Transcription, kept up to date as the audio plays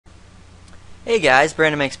Hey guys,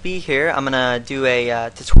 BrandomXB here. I'm gonna do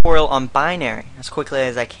a tutorial on binary as quickly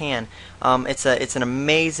as I can. It's an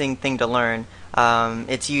amazing thing to learn.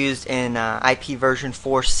 It's used in IP version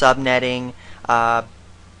 4 subnetting,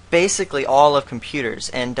 basically all of computers,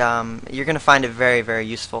 and you're gonna find it very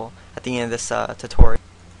useful at the end of this tutorial.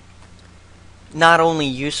 Not only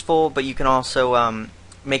useful, but you can also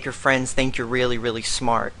make your friends think you're really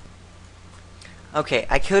smart. Okay,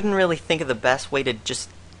 I couldn't really think of the best way to just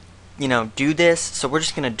do this, so we're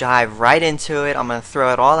just gonna dive right into it. I'm gonna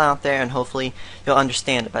throw it all out there, and hopefully you'll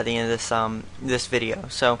understand it by the end of this video.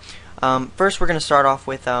 So first, we're gonna start off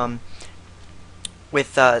with the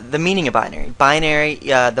meaning of binary. Binary,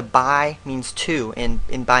 the bi means two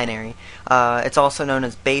in binary. It's also known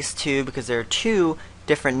as base 2 because there are two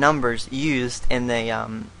different numbers used in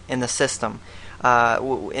the system,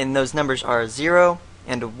 and those numbers are 0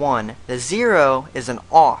 and a 1. The 0 is an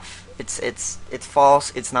off. It's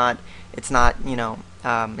false. It's not it's not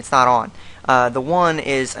on. The 1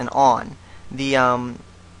 is an on. The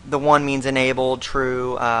 1 means enabled,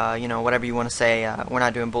 true, whatever you want to say. We're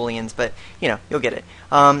not doing booleans, but you'll get it.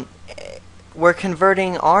 We're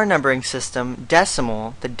converting our numbering system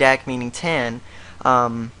decimal, the dec meaning 10,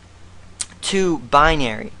 to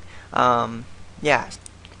binary. Yeah.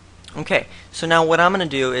 Okay. So now what I'm going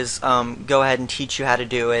to do is go ahead and teach you how to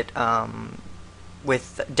do it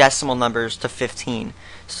with decimal numbers to 15.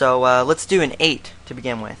 So let's do an 8 to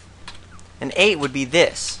begin with. An 8 would be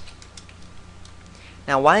this.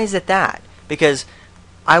 Now why is it that? Because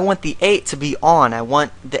I want the 8 to be on. I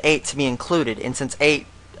want the 8 to be included. And since 8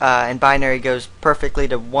 in binary goes perfectly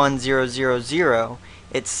to 1000,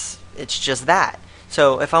 it's just that.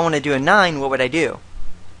 So if I want to do a 9, what would I do?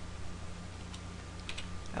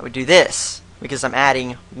 I would do this, because I'm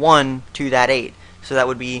adding 1 to that 8. So that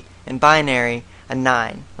would be, in binary, a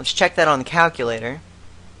 9. Let's check that on the calculator.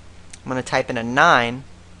 I'm going to type in a 9.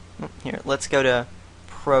 Here, let's go to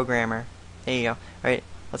programmer. There you go. Alright,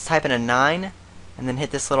 let's type in a 9 and then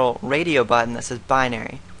hit this little radio button that says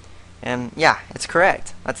binary. And yeah, it's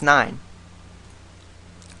correct. That's 9.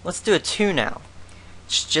 Let's do a 2 now.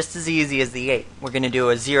 It's just as easy as the 8. We're going to do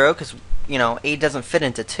a 0 because 8 doesn't fit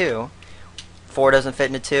into 2. 4 doesn't fit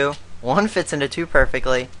into 2. 1 fits into 2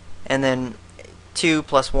 perfectly. And then 2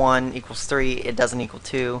 plus 1 equals 3. It doesn't equal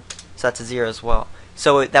 2, so that's a 0 as well.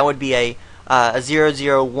 So that would be a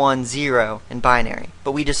 0010 in binary.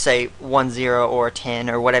 But we just say 10 or 10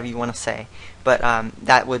 or whatever you want to say. But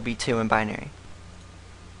that would be 2 in binary.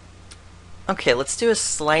 Okay, let's do a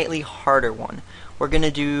slightly harder one. We're going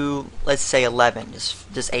to do, let's say, 11.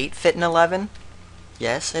 Does 8 fit in 11?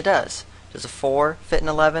 Yes, it does. Does a 4 fit in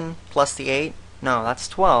 11 plus the 8? No, that's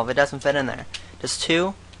 12. It doesn't fit in there. Does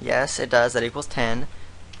 2? Yes, it does. That equals 10.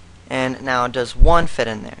 And now does 1 fit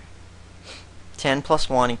in there? 10 plus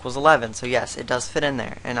 1 equals 11. So yes, it does fit in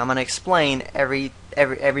there. And I'm going to explain every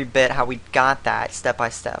bit how we got that step by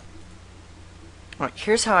step. Alright,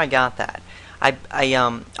 here's how I got that. I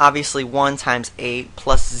obviously 1 times 8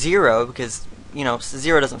 plus 0, because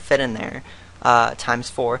 0 doesn't fit in there, times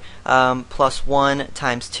 4, plus 1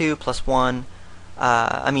 times 2 plus 1,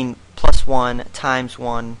 plus 1 times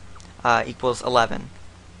 1 equals 11.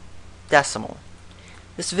 Decimal.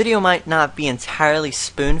 This video might not be entirely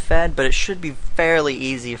spoon-fed, but it should be fairly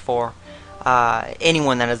easy for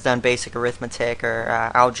anyone that has done basic arithmetic or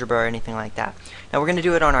algebra or anything like that. Now we're going to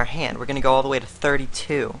do it on our hand. We're going to go all the way to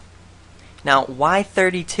 32. Now why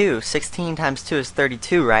 32? 16 times 2 is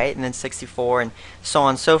 32, right? And then 64 and so on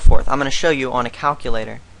and so forth. I'm going to show you on a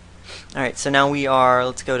calculator. Alright, so now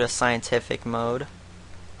let's go to scientific mode.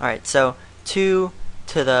 Alright, so 2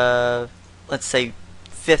 to the, let's say,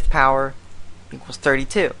 5th power equals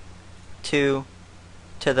 32. 2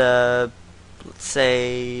 to the, let's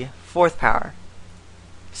say, 4th power,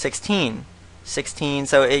 16. 16,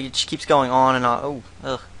 so it just keeps going on and on. Oh,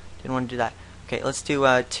 ugh, didn't want to do that. Okay, let's do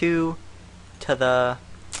 2 to the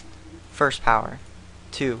 1st power,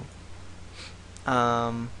 2.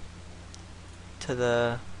 To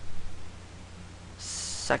the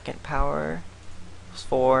 2nd power,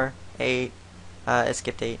 4, 8, it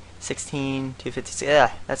skipped 8, 16, 256,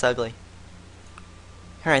 yeah, that's ugly.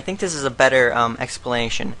 Alright, I think this is a better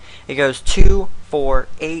explanation. It goes 2, 4,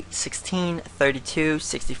 8, 16, 32,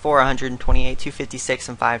 64, 128, 256,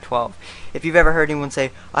 and 512. If you've ever heard anyone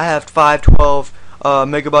say, I have 512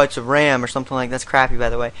 megabytes of RAM or something like that, that's crappy by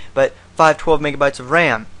the way, but 512 megabytes of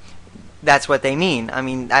RAM, that's what they mean. I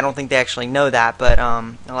mean, I don't think they actually know that, but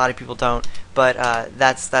a lot of people don't, but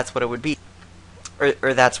that's what it would be,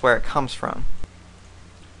 or that's where it comes from.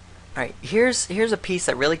 Alright, here's a piece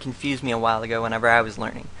that really confused me a while ago whenever I was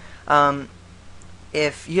learning.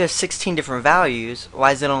 if you have 16 different values,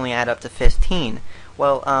 why does it only add up to 15?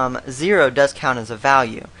 Well, 0 does count as a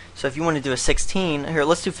value. So if you want to do a 16, here,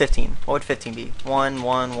 let's do 15. What would 15 be? 1,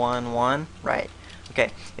 1, 1, 1, right.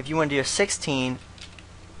 Okay, if you want to do a 16,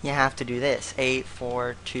 you have to do this. 8,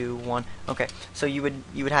 4, 2, 1. Okay, so you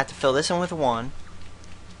would have to fill this in with 1,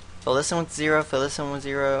 fill this in with 0, fill this in with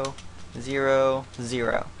 0, 0,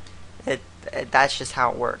 0. That's just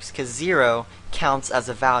how it works, because 0 counts as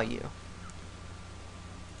a value.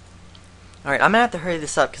 Alright, I'm going to have to hurry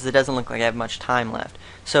this up because it doesn't look like I have much time left.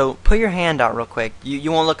 So put your hand out real quick.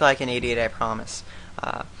 You won't look like an idiot, I promise.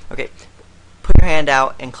 Okay, put your hand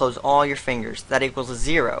out and close all your fingers. That equals a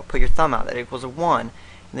 0. Put your thumb out. That equals a 1. And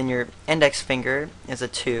then your index finger is a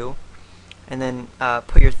 2. And then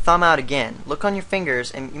put your thumb out again. Look on your fingers,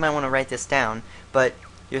 and you might want to write this down. But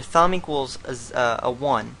your thumb equals a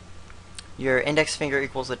 1. Your index finger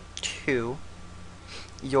equals a 2.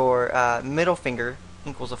 Your middle finger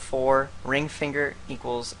equals a 4, ring finger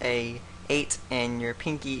equals a 8, and your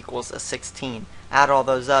pinky equals a 16. Add all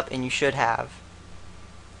those up and you should have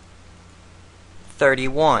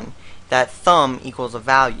 31. That thumb equals a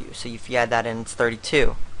value, so if you add that in, it's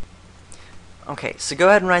 32. Okay, so go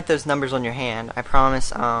ahead and write those numbers on your hand. I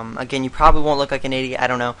promise, again, you probably won't look like an idiot, I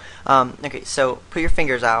don't know. Okay, so put your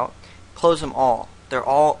fingers out, close them all. They're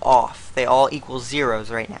all off. They all equal zeros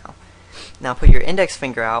right now. Now put your index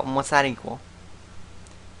finger out, and what's that equal?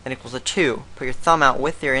 That equals a 2. Put your thumb out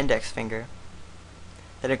with your index finger.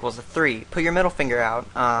 That equals a 3. Put your middle finger out.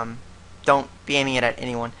 Don't be aiming it at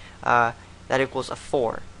anyone. That equals a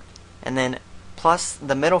 4. And then plus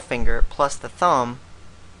the middle finger plus the thumb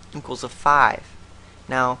equals a 5.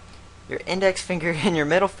 Now, your index finger and your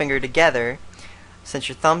middle finger together, since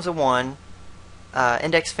your thumb's a 1,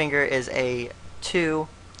 index finger is a 2,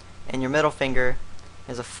 and your middle finger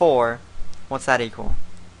is a 4, what's that equal?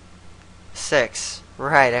 6.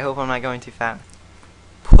 Right, I hope I'm not going too fast.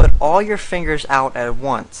 Put all your fingers out at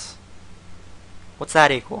once. What's that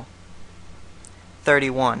equal?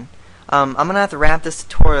 31. I'm gonna have to wrap this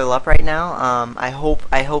tutorial up right now. I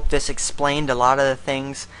hope this explained a lot of the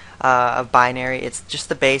things of binary. It's just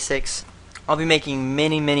the basics. I'll be making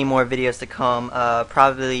many more videos to come,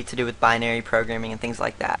 probably to do with binary programming and things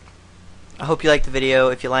like that. I hope you liked the video.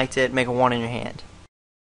 If you liked it, make a 1 in your hand.